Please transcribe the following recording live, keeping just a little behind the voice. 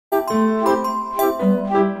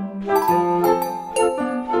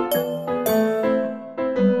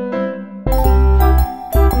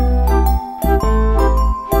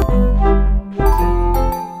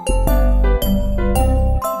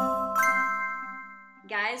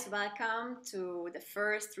Guys, welcome to the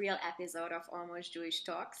first real episode of Almost Jewish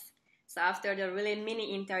Talks. So after the really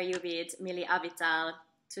mini interview with Mili Avital,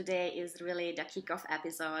 today is really the kickoff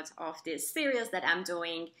episode of this series that I'm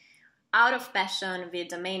doing out of passion with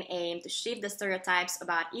the main aim to shift the stereotypes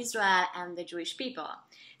about Israel and the Jewish people.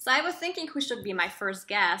 So I was thinking who should be my first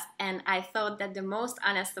guest, and I thought that the most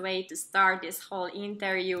honest way to start this whole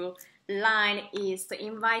interview line is to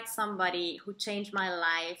invite somebody who changed my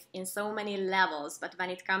life in so many levels, but when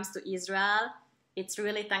it comes to Israel, it's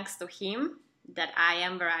really thanks to him that I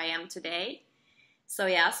am where I am today. So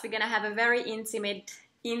yes, we're gonna have a very intimate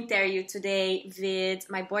interview today with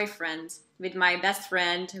my boyfriend, with my best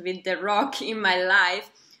friend, with the rock in my life,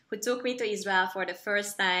 who took me to Israel for the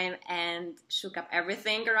first time and shook up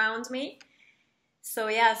everything around me. So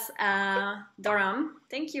yes, Doram,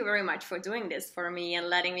 thank you very much for doing this for me and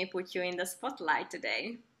letting me put you in the spotlight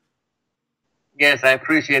today. Yes, I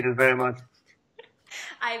appreciate it very much.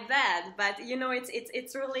 I bet, but you know,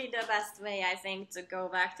 it's really the best way, I think, to go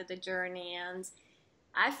back to the journey, and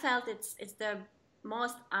I felt it's the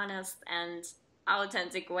most honest and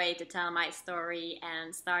authentic way to tell my story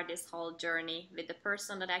and start this whole journey with the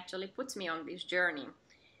person that actually put me on this journey.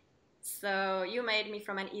 So you made me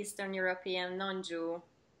from an Eastern European non-Jew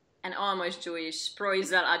an almost Jewish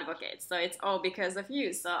pro-Israel advocate. So it's all because of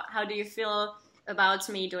you. So how do you feel about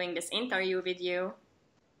me doing this interview with you?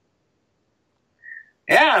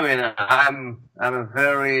 Yeah, I mean, I'm a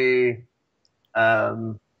very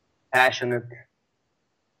passionate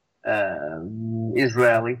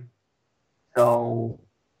Israeli. So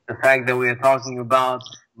the fact that we are talking about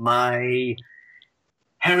my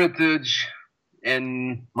heritage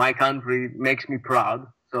in my country makes me proud.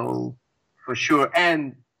 So for sure,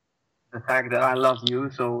 and the fact that I love you,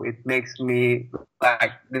 so it makes me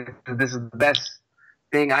like this is the best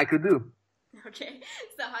thing I could do. Okay,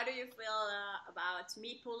 so how do you feel about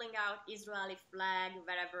me pulling out Israeli flag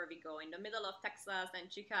wherever we go, in the middle of Texas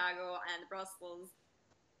and Chicago and Brussels?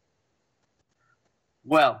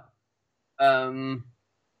 Well,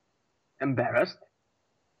 embarrassed.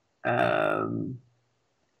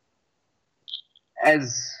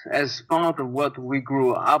 As part of what we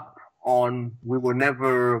grew up on, we were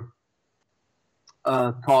never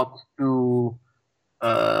taught to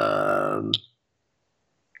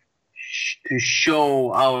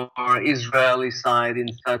show our Israeli side in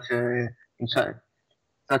such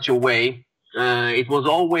a way. It was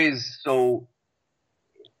always so.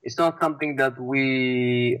 It's not something that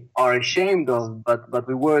we are ashamed of, but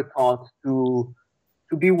we were taught to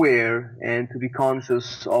beware and to be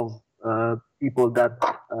conscious of people that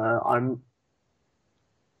are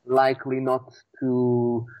likely not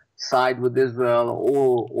to side with Israel,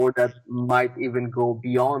 or that might even go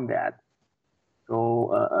beyond that.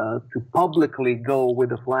 So to publicly go with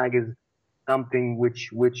the flag is something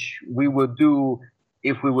which we would do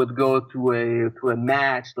if we would go to a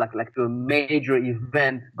match, like to a major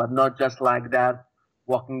event, but not just like that,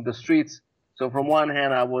 walking the streets. So from one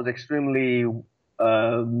hand, I was extremely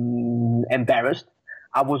embarrassed.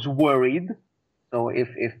 I was worried. So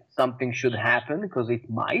if something should happen, because it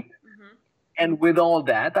might. Mm-hmm. And with all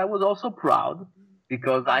that, I was also proud,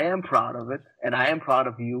 because I am proud of it, and I am proud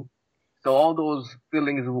of you. So all those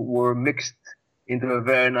feelings were mixed into a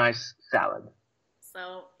very nice salad.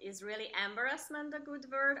 So is really embarrassment a good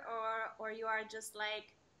word, or you are just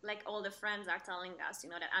like all the friends are telling us, you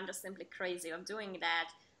know, that I'm just simply crazy of doing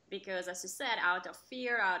that because, as you said, out of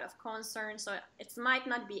fear, out of concern. So it might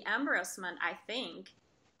not be embarrassment, I think.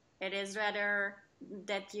 It is rather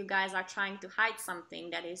that you guys are trying to hide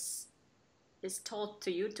something that is told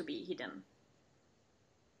to you to be hidden.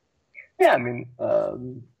 Yeah, I mean,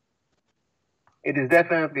 it is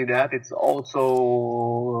definitely that. It's also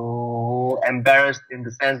embarrassed in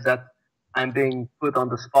the sense that I'm being put on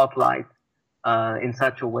the spotlight in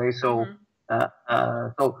such a way. So,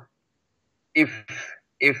 so if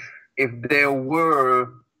there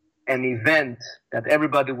were an event that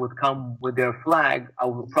everybody would come with their flag, I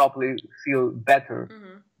would probably feel better.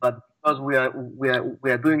 Mm-hmm. But because we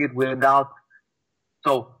are doing it without,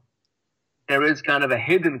 so there is kind of a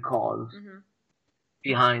hidden cause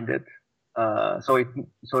behind it. So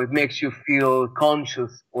it makes you feel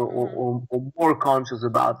conscious or more conscious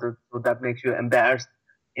about it. So that makes you embarrassed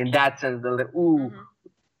in that sense. That like, ooh,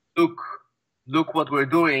 look what we're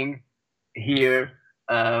doing here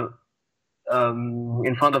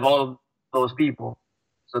in front of all of those people.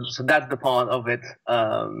 So that's the part of it.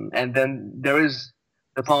 And then there is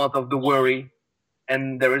the part of the worry,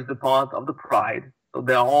 and there is the part of the pride. So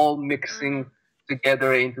they're all mixing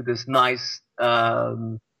together into this nice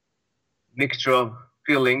mixture of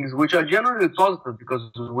feelings, which are generally positive,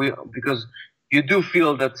 because you do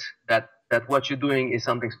feel that what you're doing is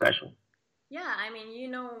something special. Yeah, I mean, you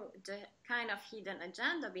know, the kind of hidden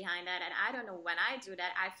agenda behind that. And I don't know, when I do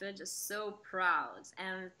that, I feel just so proud.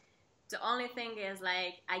 And the only thing is,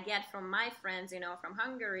 like, I get from my friends, you know, from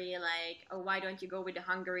Hungary, like, oh, why don't you go with the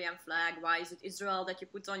Hungarian flag? Why is it Israel that you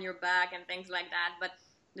put on your back and things like that? But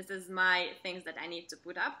this is my things that I need to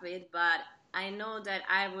put up with. But I know that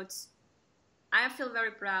I feel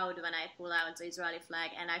very proud when I pull out the Israeli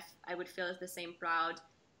flag, and I would feel the same proud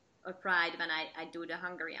or pride when I do the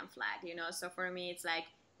Hungarian flag, you know. So for me, it's like,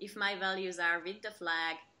 if my values are with the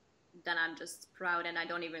flag, then I'm just proud and I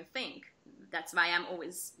don't even think. That's why I'm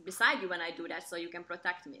always beside you when I do that, so you can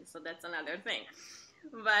protect me. So that's another thing.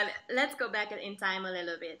 But let's go back in time a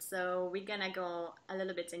little bit. So we're gonna go a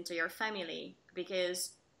little bit into your family,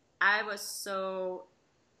 because I was so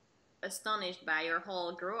astonished by your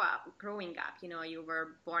whole growing up. You know, you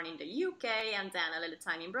were born in the UK, and then a little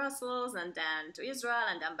time in Brussels, and then to Israel,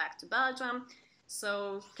 and then back to Belgium.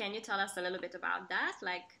 So can you tell us a little bit about that,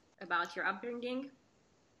 like about your upbringing?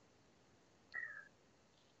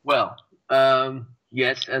 Well,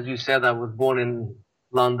 yes, as you said, I was born in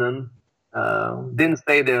London. Didn't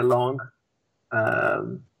stay there long,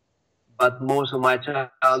 um, but most of my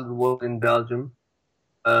childhood was in Belgium.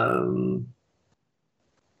 Um,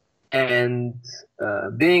 and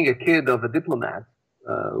being a kid of a diplomat,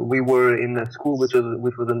 we were in a school which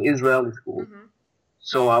was an Israeli school. Mm-hmm.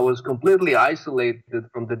 So I was completely isolated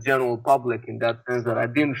from the general public in that sense that I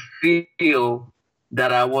didn't feel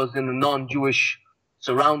that I was in a non-Jewish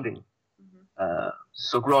surrounding.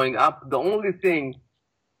 So growing up, the only thing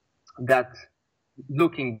that,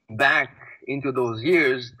 looking back into those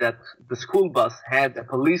years, that the school bus had a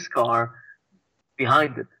police car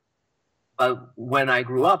behind it. But when I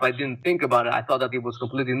grew up, I didn't think about it. I thought that it was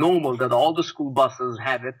completely normal that all the school buses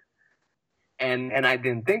have it, and I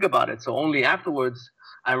didn't think about it. So only afterwards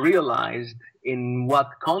I realized in what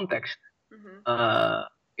context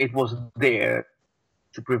it was there,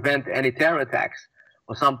 to prevent any terror attacks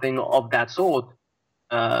or something of that sort.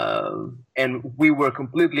 And we were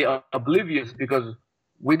completely oblivious because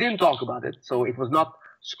we didn't talk about it. So it was not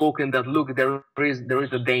spoken that, look, there is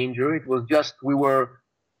a danger. It was just, we were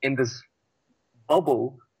in this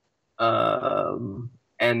bubble, and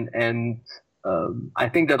I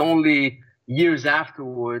think that only years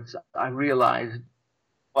afterwards I realized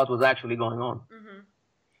what was actually going on. Mm-hmm.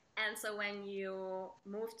 And so when you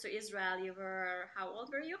moved to Israel, you were, how old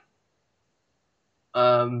were you?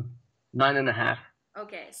 9.5.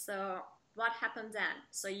 Okay, so what happened then?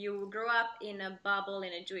 So you grew up in a bubble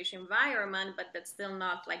in a Jewish environment, but that's still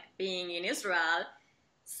not like being in Israel.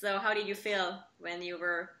 So how did you feel when you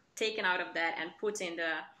were taken out of that and put in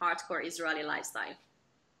the hardcore Israeli lifestyle?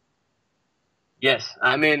 Yes,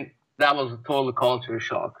 I mean, that was a total culture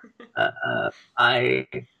shock. I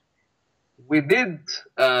We did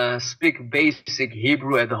speak basic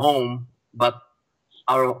Hebrew at home, but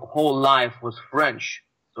our whole life was French.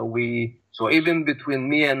 So even between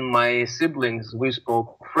me and my siblings, we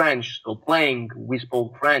spoke French. So playing, we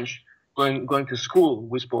spoke French. Going to school,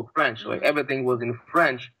 we spoke French. So everything was in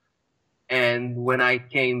French. And when I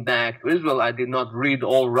came back to Israel, I did not read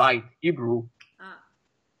or write Hebrew.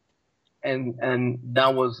 And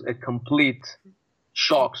that was a complete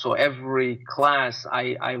shock. So every class,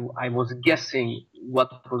 I was guessing what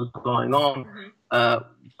was going on.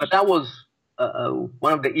 But that was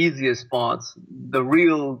one of the easiest parts. The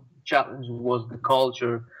real challenge was the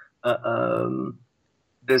culture.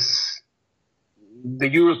 The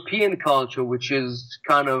European culture, which is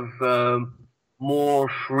kind of more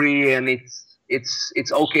free, and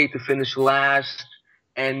it's okay to finish last,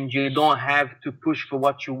 and you don't have to push for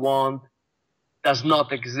what you want, does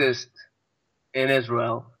not exist in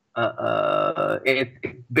Israel. It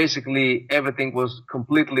basically, everything was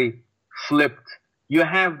completely flipped. You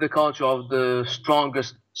have the culture of the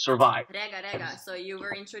strongest survive. Rega. So you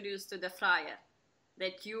were introduced to the flyer,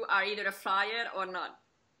 that you are either a flyer or not.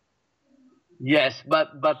 Yes,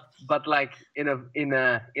 but like in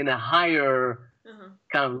a higher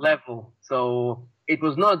kind of level. So it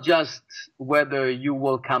was not just whether you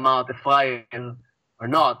will come out a flyer or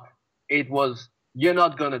not. It was, you're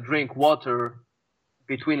not gonna drink water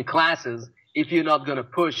between classes if you're not gonna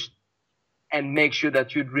push and make sure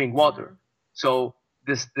that you drink water. So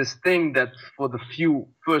this thing that for the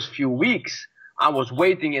first few weeks I was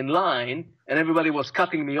waiting in line and everybody was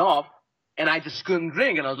cutting me off and I just couldn't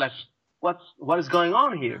drink, and I was like, what is going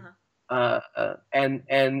on here?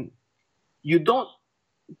 And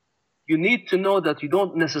you need to know that you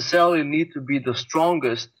don't necessarily need to be the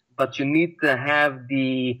strongest, but you need to have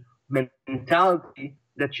the mentality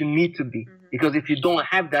that you need to be. Because if you don't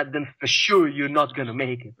have that, then for sure you're not going to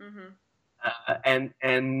make it.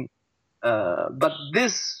 But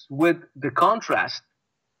this, with the contrast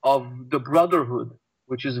of the brotherhood,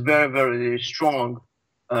 which is very, very strong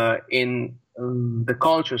in the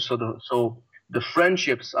culture. So the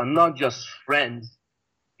friendships are not just friends.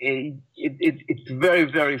 It very,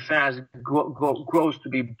 very fast grows to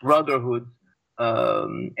be brotherhood,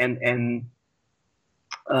 and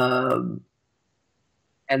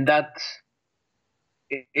that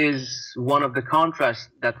is one of the contrasts,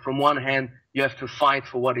 that from one hand you have to fight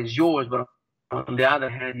for what is yours, but on the other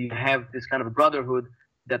hand you have this kind of brotherhood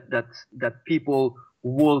that people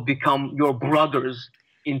will become your brothers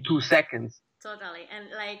in 2 seconds. Totally. And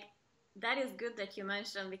like, that is good that you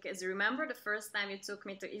mentioned, because remember the first time you took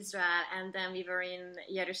me to Israel, and then we were in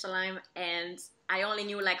Jerusalem, and I only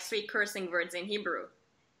knew like 3 cursing words in Hebrew.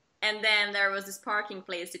 And then there was this parking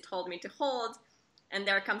place you told me to hold, and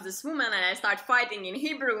there comes this woman, and I start fighting in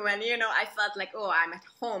Hebrew, and you know, I felt like, oh, I'm at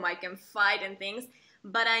home, I can fight and things.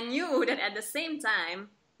 But I knew that at the same time,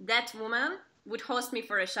 that woman would host me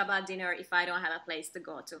for a Shabbat dinner if I don't have a place to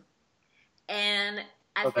go to. And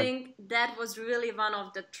I think that was really one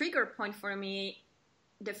of the trigger point for me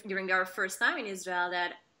during our first time in Israel,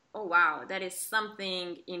 that, oh wow, that is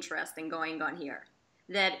something interesting going on here.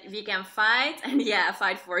 That we can fight, and yeah,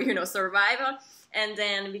 fight for, you know, survival, and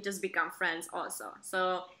then we just become friends also.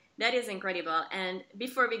 So that is incredible. And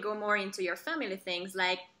before we go more into your family things,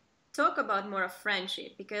 like, talk about more of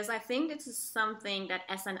friendship, because I think this is something that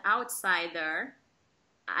as an outsider,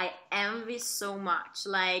 I envy so much.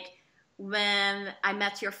 Like, when I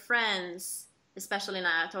met your friends, especially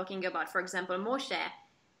now talking about, for example, Moshe,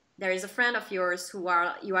 there is a friend of yours you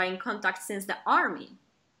are in contact since the army.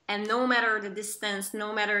 And no matter the distance,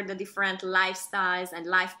 no matter the different lifestyles and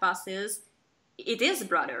life passes, it is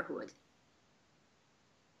brotherhood.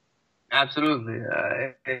 Absolutely.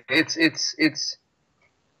 It's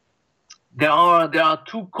there are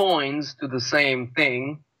 2 coins to the same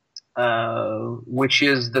thing, which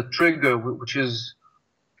is the trigger, which is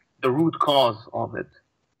the root cause of it.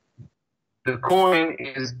 The coin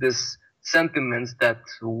is this sentiments that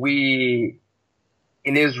we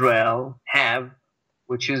in Israel have,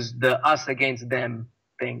 which is the us against them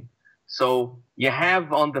thing. So you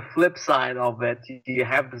have, on the flip side of it, you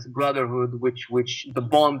have this brotherhood, which the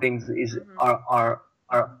bondings are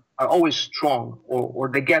always strong, or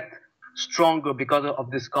they get stronger because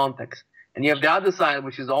of this context. And you have the other side,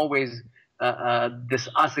 which is always this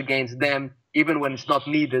us against them, even when it's not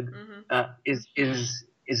needed,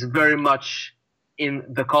 is very much in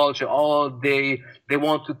the culture. Oh, they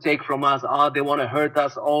want to take from us. Oh, they want to hurt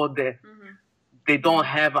us. Oh, they don't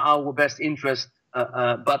have our best interest.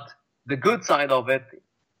 But the good side of it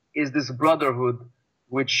is this brotherhood,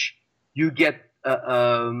 which you get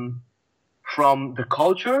from the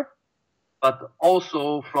culture, but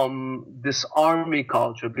also from this army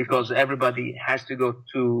culture, because everybody has to go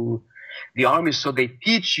to the army. So they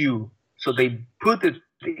teach you, so they put it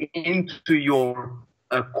into your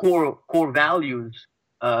core values.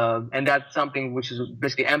 And that's something which is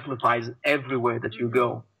basically amplifies everywhere that you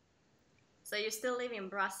go. So you still live in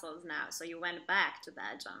Brussels now, so you went back to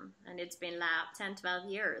Belgium, and it's been like 10, 12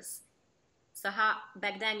 years. So how,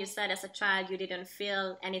 back then you said as a child you didn't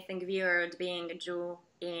feel anything weird being a Jew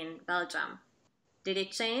in Belgium. Did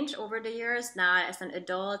it change over the years now as an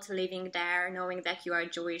adult living there, knowing that you are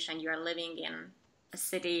Jewish and you are living in a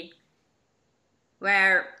city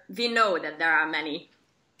where we know that there are many,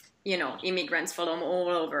 you know, immigrants from all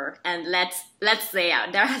over, and let's say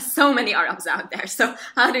there are so many Arabs out there. So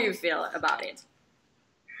how do you feel about it?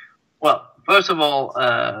 Well, first of all,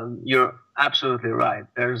 you're absolutely right.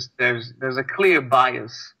 There's a clear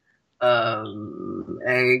bias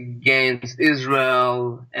against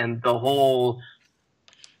Israel and the whole,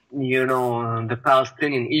 you know, the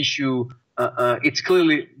Palestinian issue. It's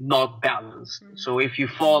clearly not balanced. So if you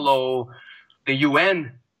follow the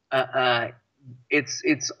UN,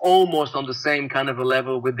 it's almost on the same kind of a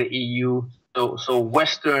level with the EU. So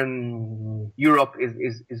Western Europe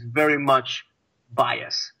is very much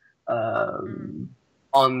biased on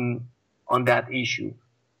that issue.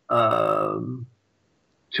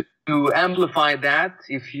 To amplify that,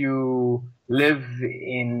 if you live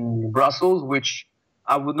in Brussels, which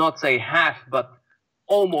I would not say half, but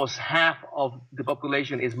almost half of the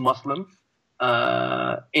population is Muslim,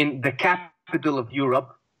 in the capital of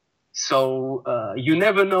Europe. So you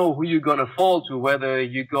never know who you're going to fall to, whether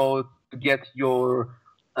you go to get your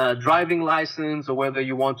driving license or whether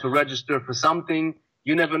you want to register for something.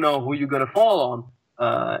 You never know who you're going to fall on.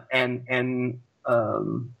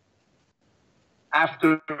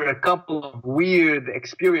 after a couple of weird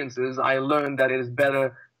experiences, I learned that it is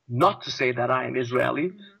better not to say that I am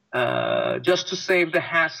Israeli, just to save the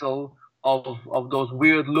hassle of those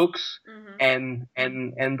weird looks and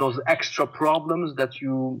those extra problems that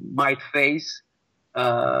you might face.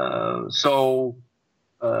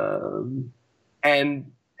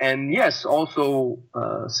 And yes, also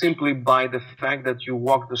simply by the fact that you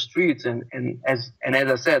walk the streets and as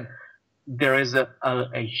I said, there is a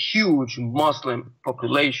huge Muslim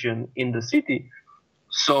population in the city,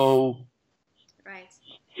 so right.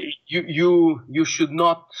 you should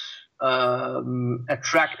not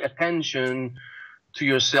attract attention to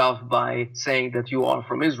yourself by saying that you are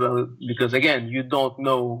from Israel, because again, you don't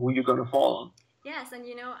know who you're going to fall on. Yes, and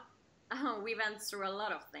we went through a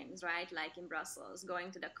lot of things, right? Like in Brussels,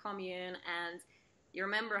 going to the commune, and you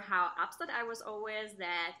remember how upset I was always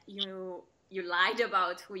that you lied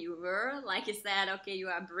about who you were. Like you said, okay, you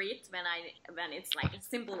are Brit, when it's like a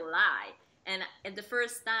simple lie. And at the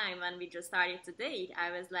first time when we just started to date,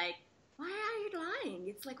 I was like, why are you lying?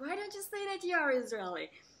 It's like, why don't you say that you are Israeli?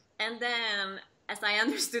 And then as I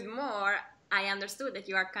understood more, I understood that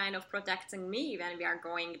you are kind of protecting me when we are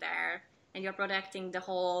going there, and you're protecting the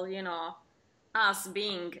whole, us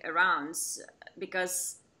being around,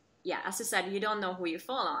 because, yeah, as you said, you don't know who you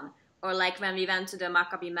fall on. Or like when we went to the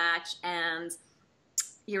Maccabi match, and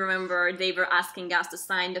you remember they were asking us to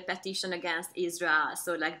sign the petition against Israel,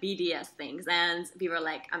 so like BDS things, and we were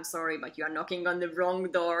like, I'm sorry, but you are knocking on the wrong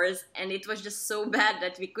doors. And it was just so bad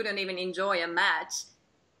that we couldn't even enjoy a match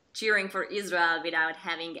cheering for Israel without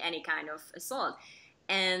having any kind of assault.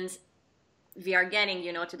 And we are getting,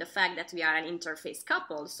 to the fact that we are an interfaith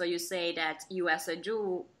couple. So you say that you as a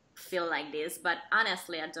Jew feel like this, but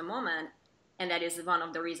honestly at the moment, and that is one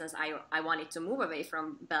of the reasons I wanted to move away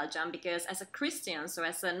from Belgium, because as a Christian, so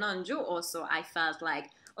as a non-Jew also, I felt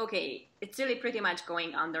like, okay, it's really pretty much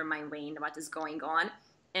going under my wing what is going on,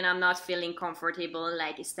 and I'm not feeling comfortable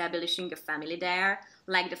like establishing a family there,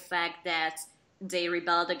 like the fact that they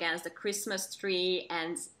rebelled against the Christmas tree,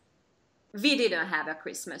 and we didn't have a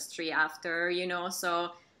Christmas tree after,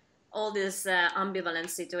 so all these ambivalent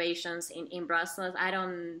situations in Brussels, I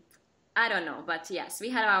don't know, but yes, we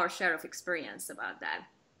had our share of experience about that.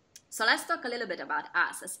 So let's talk a little bit about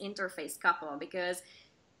us as interfaith couple, because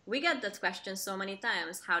we get that question so many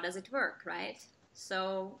times. How does it work, right?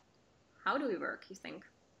 So how do we work, you think?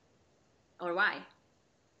 Or why?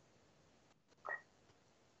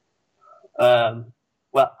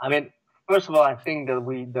 Well, I mean, first of all, I think that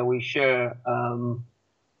we share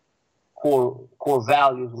core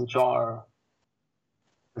values which are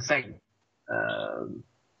the same,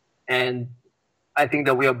 and I think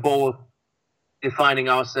that we are both defining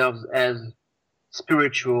ourselves as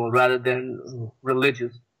spiritual rather than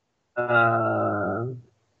religious,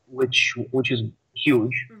 which is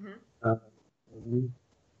huge,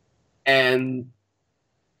 and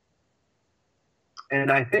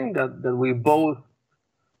I think that we both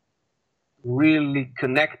really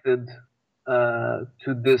connected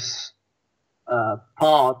to this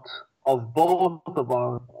part of both of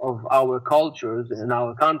our cultures and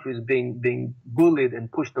our countries being bullied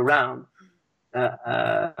and pushed around,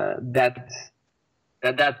 that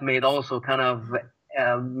made also kind of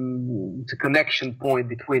the connection point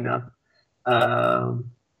between us.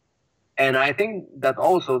 And I think that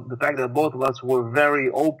also the fact that both of us were very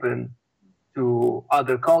open to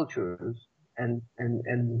other cultures and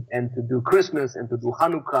to do Christmas and to do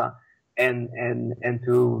Hanukkah and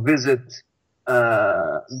to visit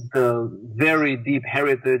the very deep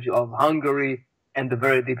heritage of Hungary and the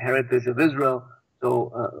very deep heritage of Israel.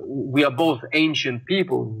 So we are both ancient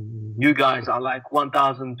people. You guys are like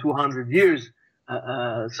 1,200 years.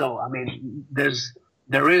 So I mean, there is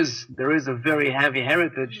a very heavy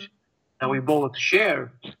heritage that we both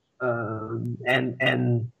share,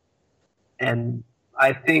 and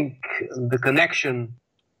I think the connection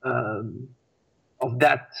of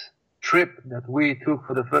that trip that we took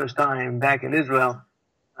for the first time back in Israel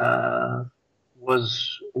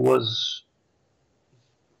was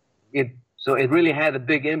it. So it really had a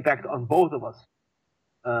big impact on both of us.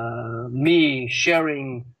 Me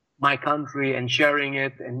sharing my country and sharing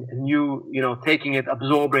it, and you taking it,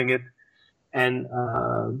 absorbing it, and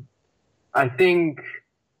I think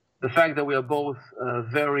the fact that we are both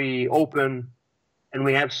very open and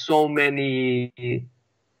we have so many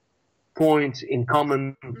points in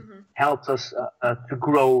common helps us to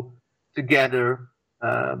grow together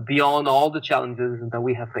beyond all the challenges that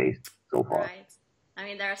we have faced so far. Right. I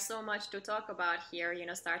mean, there's so much to talk about here,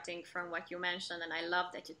 starting from what you mentioned, and I love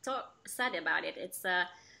that you said about it. It's the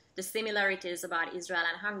similarities about Israel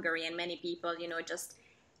and Hungary, and many people, just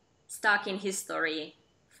stuck in history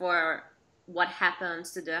for what happened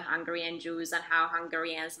to the Hungarian Jews and how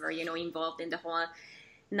Hungarians were, involved in the whole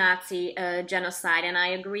Nazi genocide. And I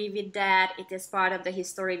agree with that. It is part of the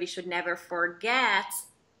history we should never forget.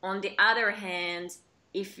 On the other hand,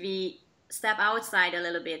 if we step outside a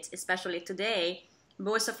little bit, especially today,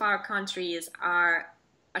 both of our countries are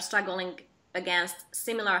struggling against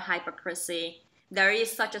similar hypocrisy. There is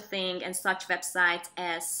such a thing and such websites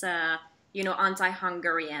as,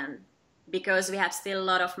 anti-Hungarian, because we have still a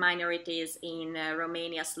lot of minorities in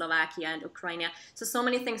Romania, Slovakia, and Ukraine. So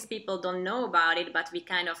many things people don't know about it, but we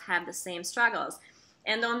kind of have the same struggles.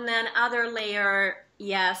 And on another layer,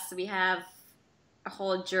 yes, we have a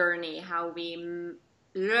whole journey, how we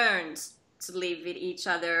learned to live with each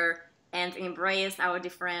other and embrace our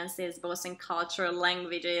differences, both in culture,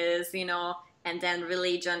 languages, and then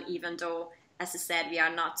religion, even though, as I said, we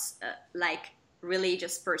are not like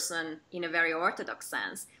religious person in a very orthodox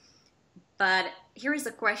sense. But here is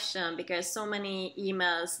a question, because so many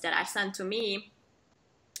emails that are sent to me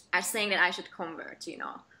are saying that I should convert,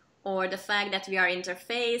 or the fact that we are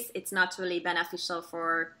interfaith, it's not really beneficial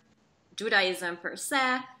for Judaism per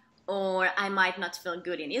se, or I might not feel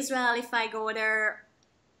good in Israel if I go there.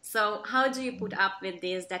 So how do you put up with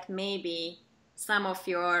this, that maybe some of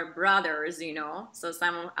your brothers, so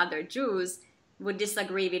some other Jews would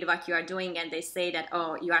disagree with what you are doing, and they say that,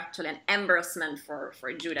 oh, you're actually an embarrassment for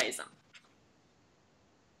Judaism?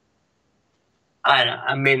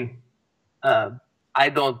 I mean, I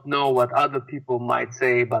don't know what other people might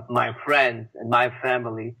say, but my friends and my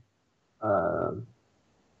family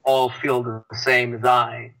all feel the same as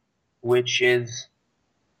I, which is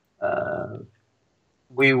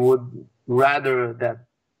we would rather that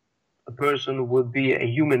a person would be a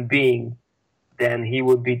human being than he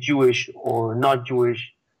would be Jewish or not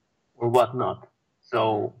Jewish or whatnot.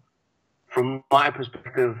 So from my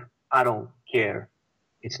perspective, I don't care.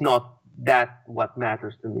 It's not that what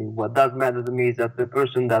matters to me. What does matter to me is that the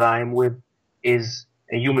person that I am with is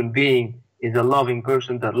a human being, is a loving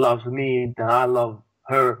person that loves me, that I love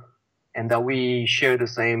her, and that we share the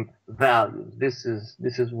same values. This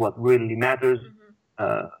is what really matters.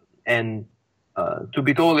 And to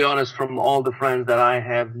be totally honest, from all the friends that I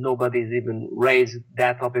have, nobody's even raised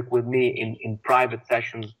that topic with me in private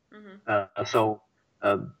sessions.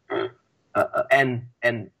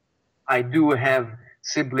 And I do have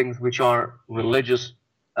siblings which are religious,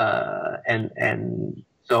 and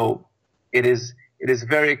so it is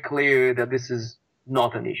very clear that this is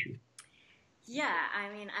not an issue. Yeah, I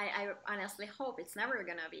mean, I honestly hope it's never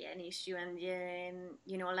gonna be an issue. And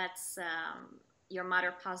let's your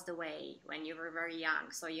mother passed away when you were very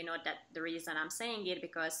young, so that the reason I'm saying it,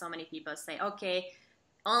 because so many people say, okay,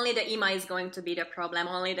 only the Ima is going to be the problem,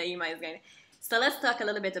 only the Ima is going. So let's talk a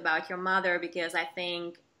little bit about your mother, because I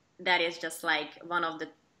think that is just like one of the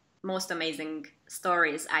most amazing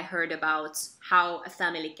stories I heard about how a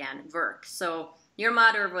family can work. So your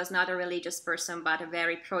mother was not a religious person, but a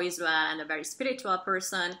very pro-Israel and a very spiritual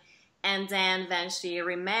person. And then when she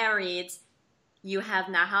remarried, you have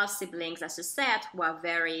now half siblings, as you said, who are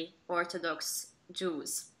very Orthodox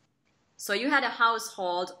Jews. So you had a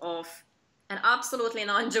household of an absolutely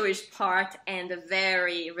non-Jewish part and a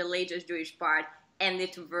very religious Jewish part, and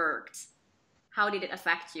it worked. How did it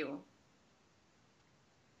affect you?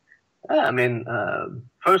 I mean,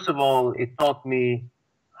 first of all, it taught me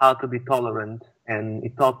how to be tolerant, and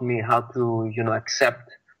it taught me how to, accept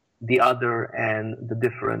the other and the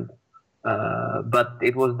different. But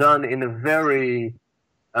it was done in a very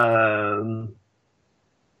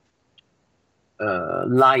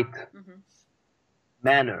light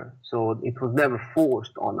manner, so it was never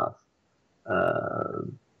forced on us.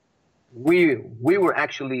 We were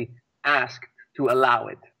actually asked to allow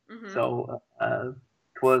it, so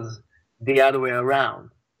it was the other way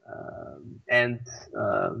around.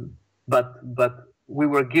 But we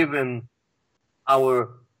were given our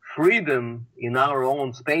freedom in our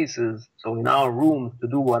own spaces, so in our rooms, to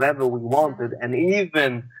do whatever we wanted, and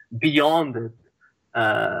even beyond it.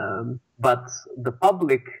 But the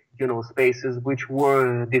public, spaces which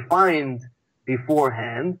were defined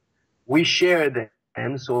beforehand, we shared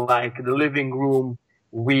them. So like the living room,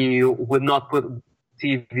 we would not put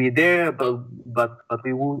TV there, but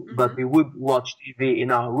we would watch TV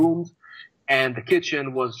in our rooms. And the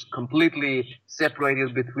kitchen was completely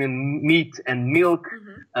separated between meat and milk,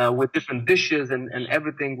 with different dishes, and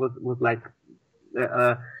everything was like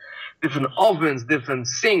different ovens, different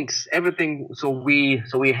sinks, everything. So we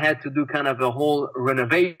had to do kind of a whole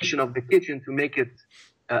renovation of the kitchen to make it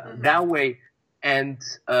that way. And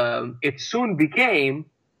it soon became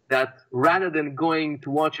that rather than going to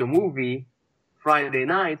watch a movie Friday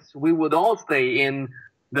nights, we would all stay in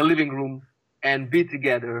the living room and be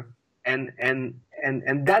together. And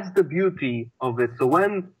that's the beauty of it. So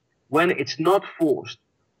when it's not forced,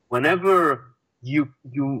 whenever you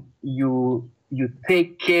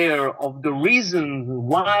take care of the reason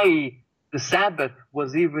why the Sabbath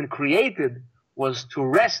was even created, was to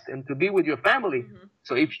rest and to be with your family. Mm-hmm.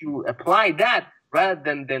 So if you apply that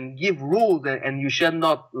rather than give rules and you shall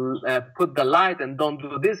not put the light and don't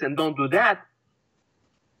do this and don't do that.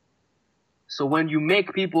 So when you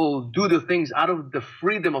make people do the things out of the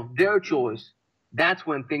freedom of their choice, that's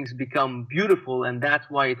when things become beautiful, and that's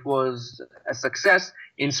why it was a success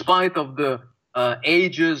in spite of the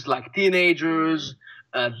ages, like teenagers,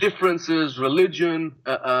 differences, religion,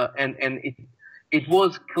 and it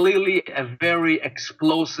was clearly a very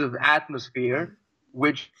explosive atmosphere,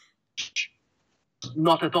 which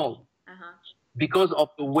not at all, because of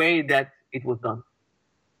the way that it was done.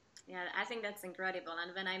 Yeah, I think that's incredible.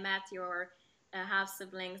 And when I met your half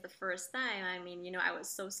siblings the first time, I mean, you know, I was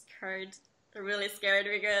so scared, really scared,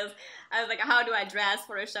 because I was like, how do I dress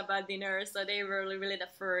for a Shabbat dinner? So they were really the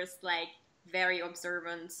first, like, very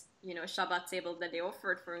observant, you know, Shabbat table that they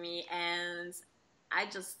offered for me. And I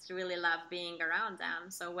just really love being around them.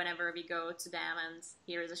 So whenever we go to them, and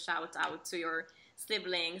here is a shout out to your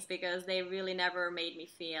siblings, because they really never made me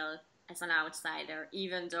feel as an outsider,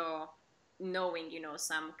 even though knowing, you know,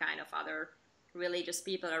 some kind of other religious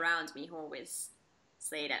people around me who always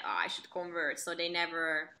say that, oh, I should convert. So they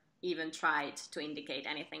never even tried to indicate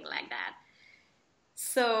anything like that.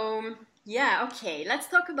 So, yeah, okay. Let's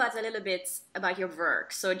talk about a little bit about your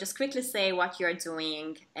work. So just quickly say what you're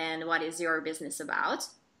doing and what is your business about.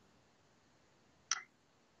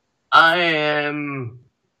 I am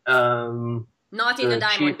not in the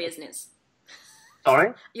diamond business.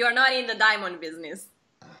 Sorry? You are not in the diamond business.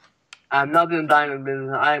 I'm not in the diamond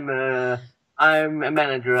business. I'm a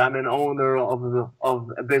manager. I'm an owner of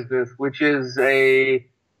a business, which is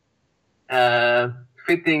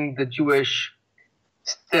fitting the Jewish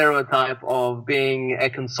stereotype of being a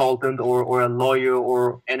consultant or a lawyer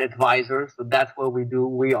or an advisor. So that's what we do.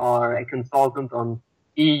 We are a consultant on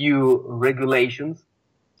EU regulations.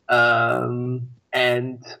 What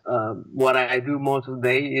I do most of the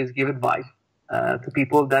day is give advice to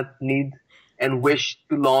people that need and wish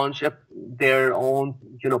to launch their own,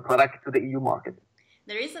 you know, product to the EU market.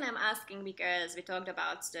 The reason I'm asking, because we talked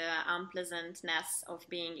about the unpleasantness of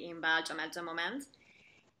being in Belgium at the moment,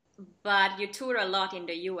 but you tour a lot in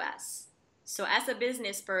the US. So as a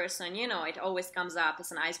business person, you know, it always comes up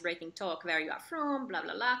as an ice-breaking talk, where you are from, blah,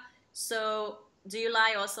 blah, blah. So do you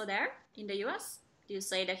lie also there in the US? Do you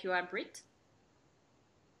say that you are Brit?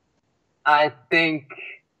 I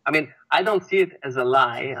don't see it as a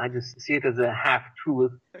lie. I just see it as a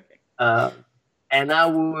half-truth. Okay. And I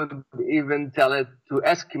would even tell it to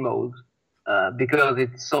Eskimos because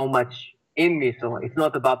it's so much in me. So it's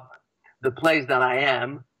not about the place that I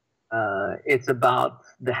am. It's about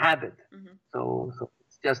the habit. Mm-hmm. So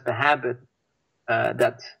it's just the habit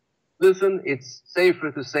that, listen, it's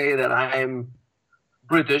safer to say that I am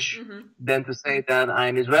British than to say that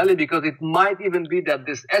I'm Israeli, because it might even be that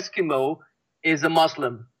this Eskimo is a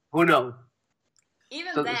Muslim. Who knows?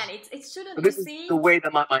 Even so then, it shouldn't. So this you see, is the way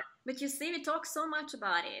that my mind. But you see, we talk so much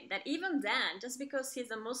about it that even then, just because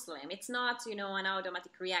he's a Muslim, it's not, you know, an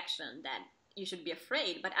automatic reaction that you should be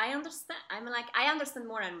afraid. But I understand. I understand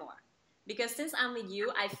more and more, because since I'm with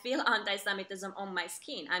you, I feel anti-Semitism on my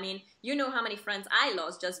skin. I mean, you know how many friends I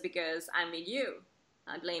lost just because I'm with you.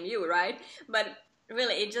 I blame you, right? But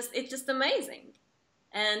really, it's just amazing.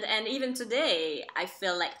 And even today, I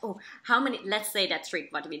feel like, oh, how many, let's say that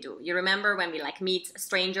trick, what we do. You remember when we like meet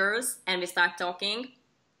strangers and we start talking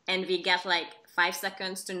and we get like 5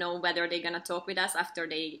 seconds to know whether they're going to talk with us after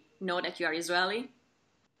they know that you are Israeli?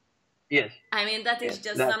 Yes. I mean, that is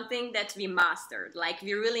just something that we mastered. Like,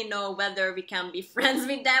 we really know whether we can be friends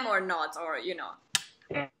with them or not, or, you know.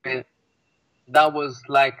 That was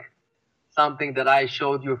like something that I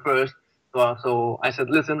showed you first. So I said,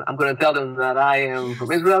 listen, I'm going to tell them that I am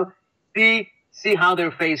from Israel. See how their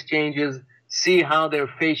face changes. See how their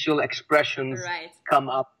facial expressions come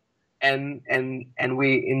up. And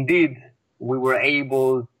we were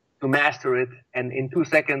able to master it. And in 2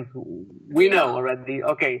 seconds, we know already,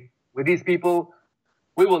 okay, with these people,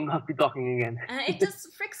 we will not be talking again. It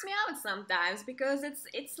just freaks me out sometimes, because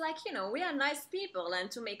it's like, you know, we are nice people, and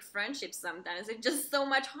to make friendships sometimes it's just so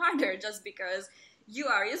much harder, just because you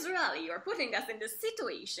are Israeli, you're putting us in this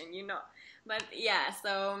situation, you know. But yeah,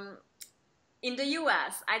 so in the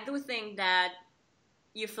US, I do think that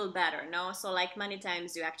you feel better, no? So like many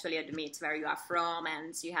times you actually admit where you are from,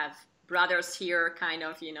 and you have brothers here, kind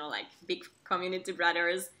of, you know, like big community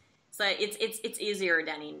brothers. So it's easier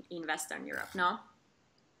than in Western Europe, no?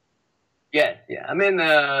 Yes, yeah. I mean,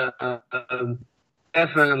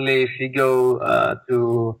 definitely if you go to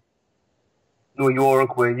New York,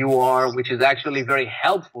 where you are, which is actually very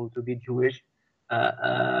helpful to be Jewish,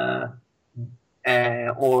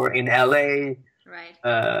 or in LA. Right.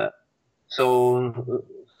 So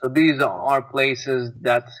these are places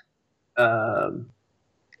that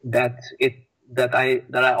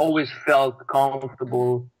I always felt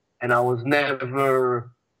comfortable, and I was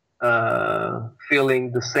never feeling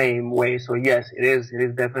the same way. So yes, it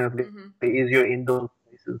is definitely easier in those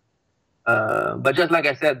places. But just like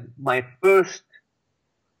I said, my first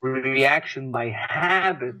reaction by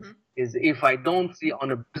habit is if I don't see on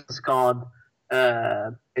a business card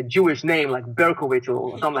a Jewish name like Berkowitz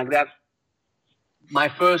or something like that, my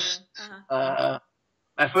first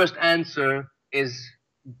answer is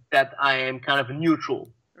that I am kind of neutral.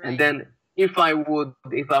 Right. And then if I would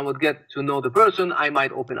get to know the person, I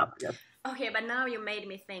might open up. Yes. Okay, but now you made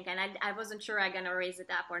me think, and I wasn't sure I'm gonna raise it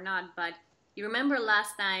up or not, but you remember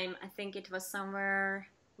last time, I think it was somewhere,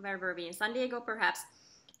 where were we, in San Diego perhaps,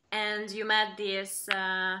 and you met this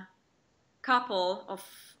couple of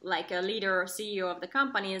like a leader or CEO of the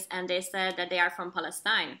companies, and they said that they are from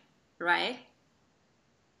Palestine, right?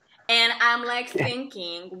 And I'm like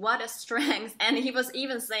thinking, what a strength. And he was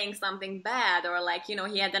even saying something bad, or like, you know,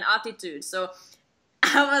 he had an attitude. So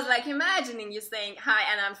I was like imagining you saying, hi,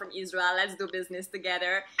 and I'm from Israel, let's do business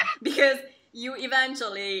together. Because you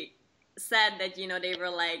eventually said that, you know, they were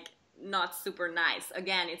like not super nice.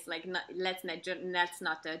 Again, it's like, let's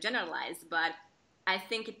not generalize, but I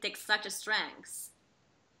think it takes such a strength,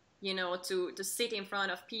 you know, to sit in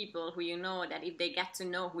front of people who you know that if they get to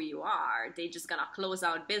know who you are, they just gonna close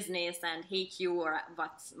out business and hate you or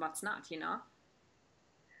what's not, you know?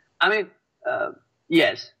 I mean,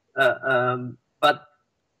 yes. But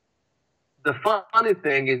the funny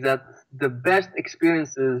thing is that the best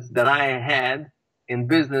experiences that I had in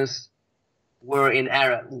business were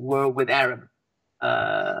with Arab.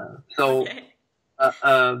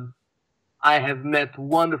 I have met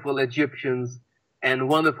wonderful Egyptians and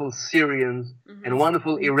wonderful Syrians and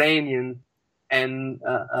wonderful Iranians and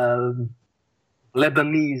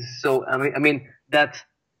Lebanese. So I mean that's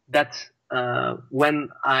when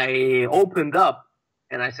I opened up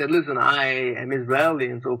and I said, listen, I am Israeli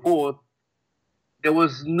and so forth. There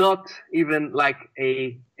was not even like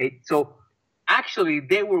so actually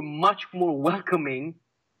they were much more welcoming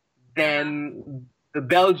than the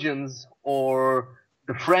Belgians or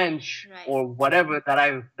the French or whatever that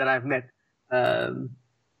I've met.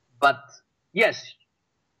 But yes,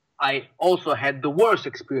 I also had the worst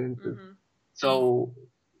experiences. So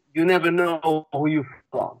you never know who you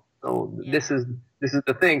from. So this is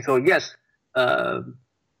the thing. So yes,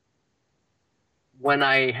 when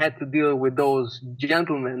I had to deal with those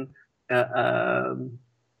gentlemen,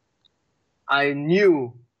 I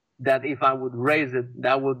knew that if I would raise it,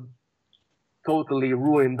 that would totally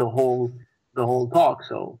ruin the whole talk.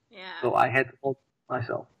 So I had to hold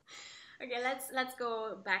myself. Okay, let's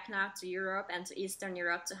go back now to Europe and to Eastern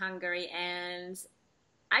Europe, to Hungary, and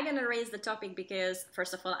I'm gonna raise the topic because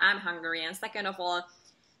first of all, I'm Hungarian. Second of all,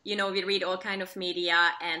 you know, we read all kind of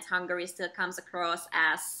media, and Hungary still comes across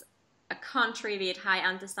as a country with high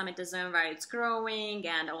anti-Semitism where it's growing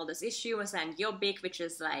and all these issues, and Jobbik, which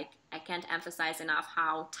is like, I can't emphasize enough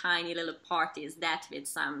how tiny little party is that with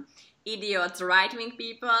some idiot right-wing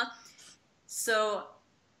people. So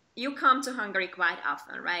you come to Hungary quite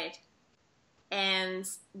often, right? And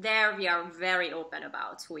there we are very open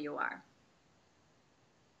about who you are.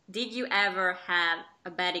 Did you ever have a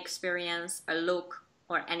bad experience, a look,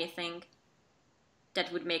 or anything that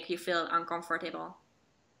would make you feel uncomfortable?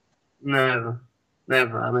 Never.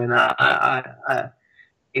 I mean,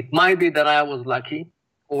 it might be that I was lucky,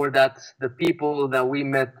 or that the people that we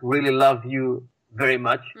met really love you very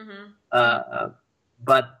much.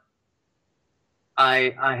 But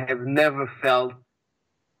I have never felt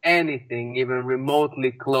anything even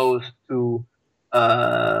remotely close to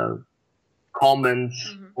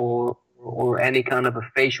comments or any kind of a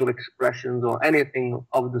facial expressions or anything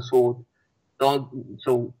of the sort.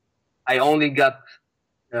 So I only got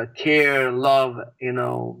care, love, you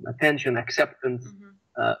know, attention, acceptance.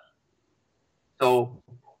 So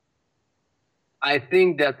I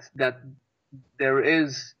think that there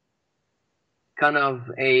is kind of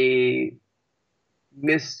a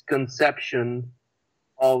misconception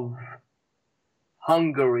of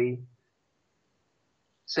Hungary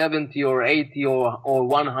 70 or 80 or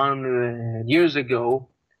 100 years ago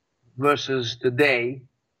versus today.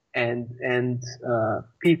 and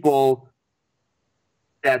people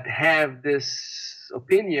that have this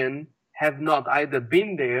opinion have not either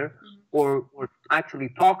been there or actually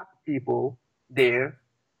talked to people there.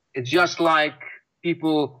 It's just like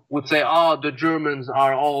people would say, "Oh, the Germans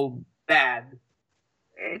are all bad."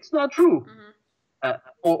 It's not true.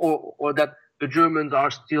 Or that the Germans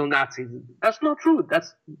are still Nazis. That's not true.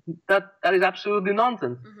 That is absolutely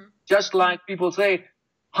nonsense. Just like people say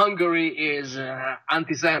Hungary is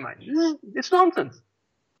anti-Semite. It's nonsense.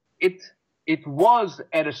 It was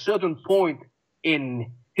at a certain point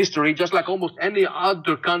in history, just like almost any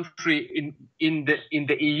other country in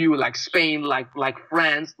the EU, like Spain, like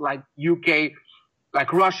France, like UK,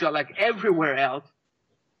 like Russia, like everywhere else.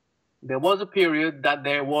 There was a period that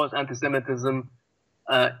there was anti-Semitism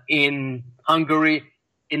in Hungary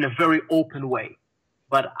in a very open way.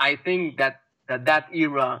 But I think that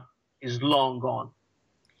era is long gone.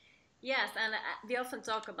 Yes, and we often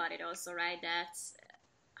talk about it also, right? That's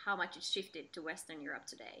how much it shifted to Western Europe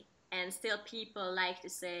today. And still people like to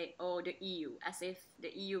say, oh, the EU, as if the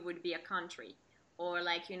EU would be a country. Or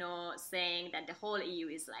like, saying that the whole EU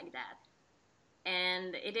is like that.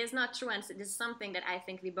 And it is not true, and this is something that I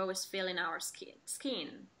think we both feel in our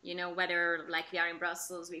skin. Whether like we are in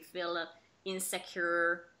Brussels, we feel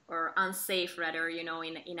insecure or unsafe rather,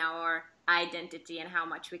 in our identity and how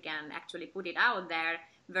much we can actually put it out there.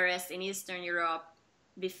 Whereas in Eastern Europe,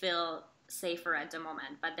 we feel safer at the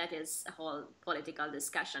moment, but that is a whole political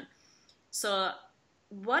discussion. So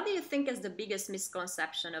what do you think is the biggest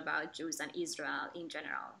misconception about Jews and Israel in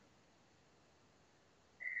general?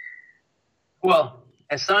 Well,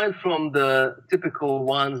 aside from the typical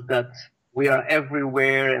ones that we are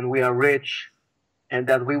everywhere and we are rich and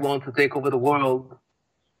that we want to take over the world,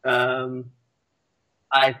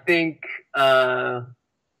 I think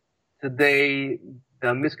today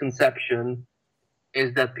the misconception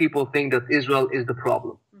is that people think that Israel is the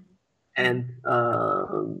problem. And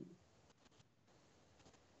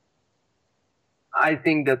I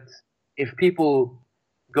think that if people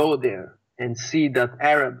go there and see that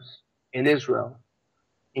Arabs in Israel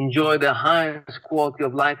enjoy the highest quality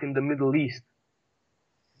of life in the Middle East,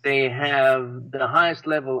 they have the highest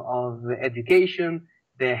level of education,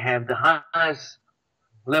 they have the highest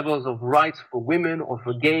levels of rights for women or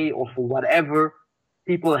for gay or for whatever.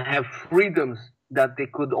 People have freedoms that they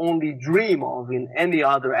could only dream of in any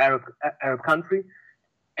other Arab country,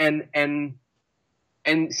 and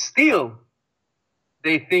still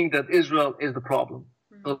they think that Israel is the problem.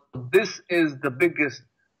 So this is the biggest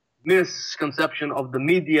misconception of the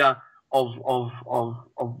media, of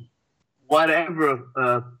whatever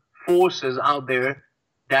forces out there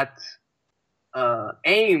that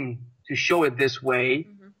aim to show it this way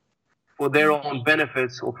for their own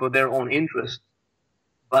benefits or for their own interest.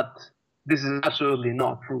 But this is absolutely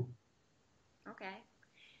not true. Okay.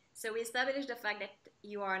 So we established the fact that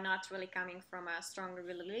you are not really coming from a strong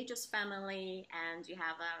religious family and you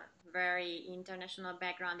have a very international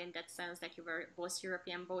background in that sense that you were both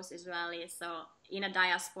European, both Israeli, so in a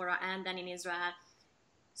diaspora and then in Israel.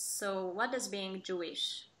 So what does being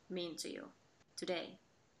Jewish mean to you today?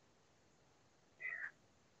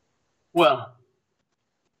 Well,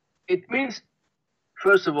 it means,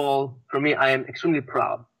 first of all, for me, I am extremely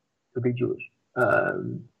proud to be Jewish.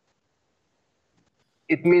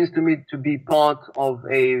 It means to me to be part of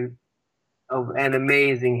an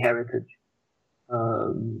amazing heritage,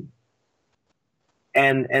 and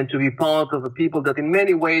to be part of a people that in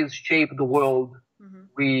many ways shape the world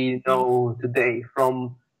we know today,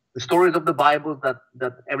 from the stories of the Bible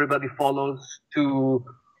that everybody follows to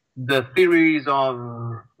the theories of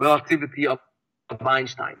relativity of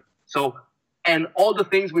Einstein. So, and all the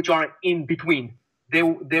things which are in between.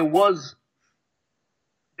 There was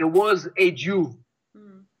a Jew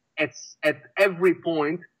at every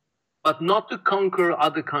point, but not to conquer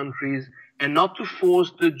other countries and not to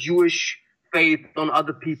force the Jewish faith on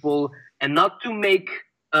other people and not to make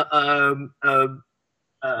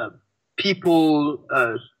people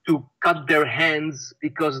to cut their hands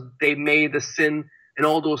because they made a sin and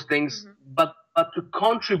all those things, but to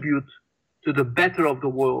contribute to the better of the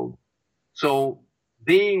world. So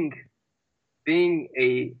being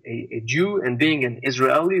a Jew and being an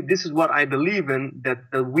Israeli, this is what I believe in,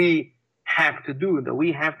 that we have to do, that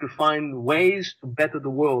we have to find ways to better the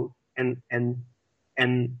world. And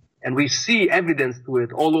we see evidence to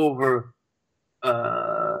it all over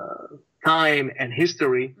time and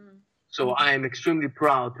history. So I am extremely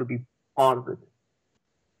proud to be part of it.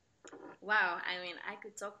 Wow, I mean, I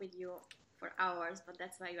could talk with you for hours, but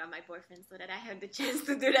that's why you are my boyfriend, so that I have the chance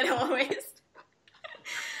to do that always.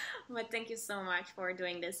 But thank you so much for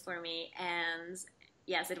doing this for me. And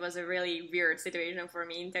yes, it was a really weird situation for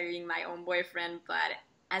me interviewing my own boyfriend, but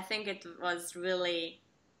I think it was really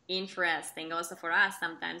interesting also for us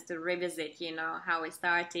sometimes to revisit, how we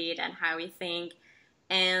started and how we think.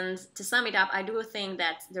 And to sum it up, I do think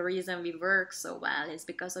that the reason we work so well is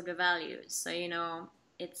because of the values. So,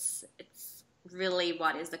 it's really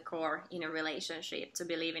what is the core in a relationship, to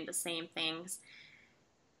believe in the same things.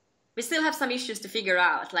 We still have some issues to figure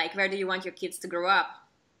out, like where do you want your kids to grow up?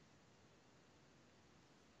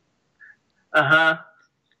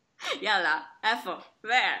 Yalla, Efo,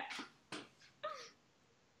 where?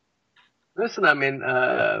 Listen, I mean,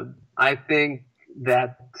 I think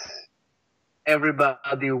that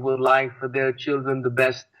everybody would like for their children the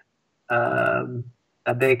best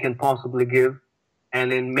that they can possibly give.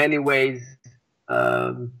 And in many ways,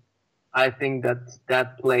 I think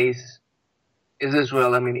that place is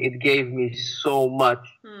Israel. I mean, it gave me so much.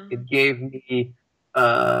 Mm-hmm. It gave me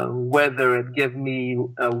weather. It gave me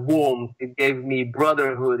warmth. It gave me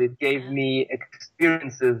brotherhood. It gave me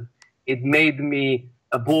experiences. It made me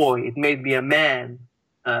a boy. It made me a man.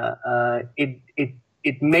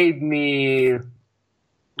 It made me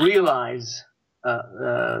realize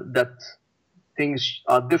that things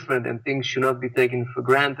are different and things should not be taken for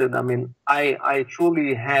granted. I mean, I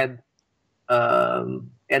truly had,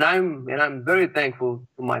 and I'm very thankful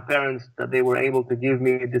to my parents that they were able to give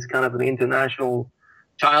me this kind of an international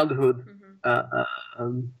childhood,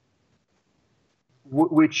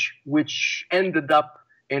 which ended up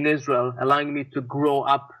in Israel, allowing me to grow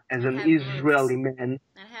up as an Israeli man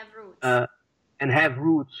and have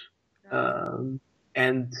roots.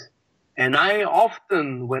 And I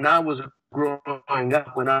often, when I was growing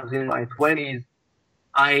up, when I was in my 20s,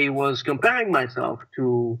 I was comparing myself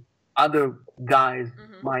to other guys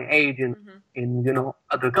my age in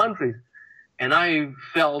other countries. And I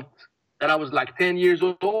felt that I was like 10 years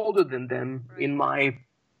older than them in my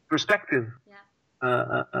perspective.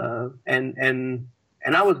 And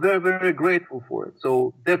I was very, very grateful for it.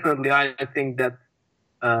 So definitely I think that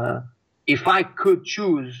if I could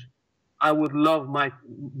choose, I would love my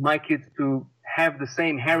kids to have the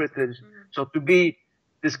same heritage. So to be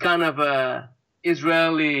this kind of a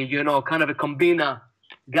Israeli, kind of a kombina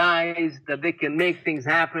guys that they can make things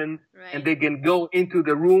happen and they can go into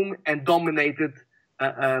the room and dominate it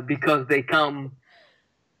because they come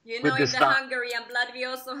in the Hungarian blood we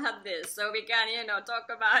also have this, so we can, talk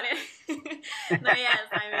about it. No, yes,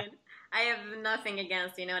 I mean, I have nothing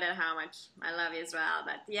against, that how much I love Israel,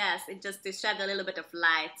 but yes, it just to shed a little bit of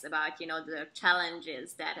light about, the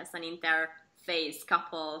challenges that as an interfaith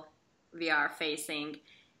couple we are facing.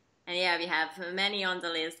 And yeah, we have many on the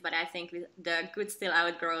list, but I think the good still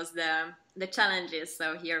outgrows the challenges.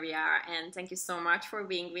 So here we are. And thank you so much for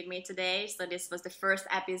being with me today. So this was the first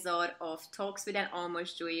episode of Talks with an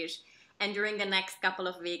Almost Jewish. And during the next couple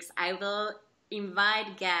of weeks, I will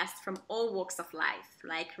invite guests from all walks of life,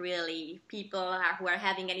 like really people who are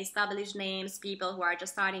having an established names, people who are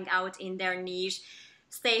just starting out in their niche,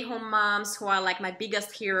 stay-home moms who are like my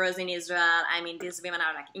biggest heroes in Israel. I mean, these women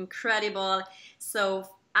are like incredible. So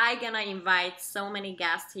I'm gonna invite so many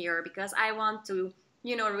guests here because I want to,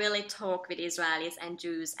 really talk with Israelis and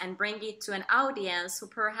Jews and bring it to an audience who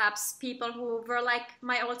perhaps people who were like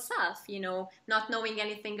my old self, not knowing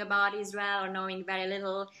anything about Israel or knowing very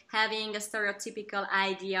little, having a stereotypical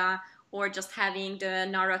idea or just having the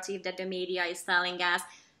narrative that the media is telling us.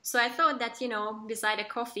 So I thought that, beside a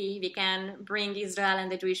coffee, we can bring Israel and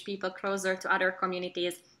the Jewish people closer to other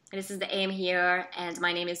communities. This is the aim here, and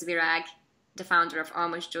my name is Virag, the founder of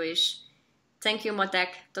Almost Jewish. Thank you, Motek,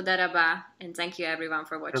 Toda Rabba, and thank you everyone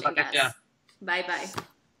for watching us. Bye-bye.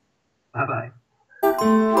 Bye-bye.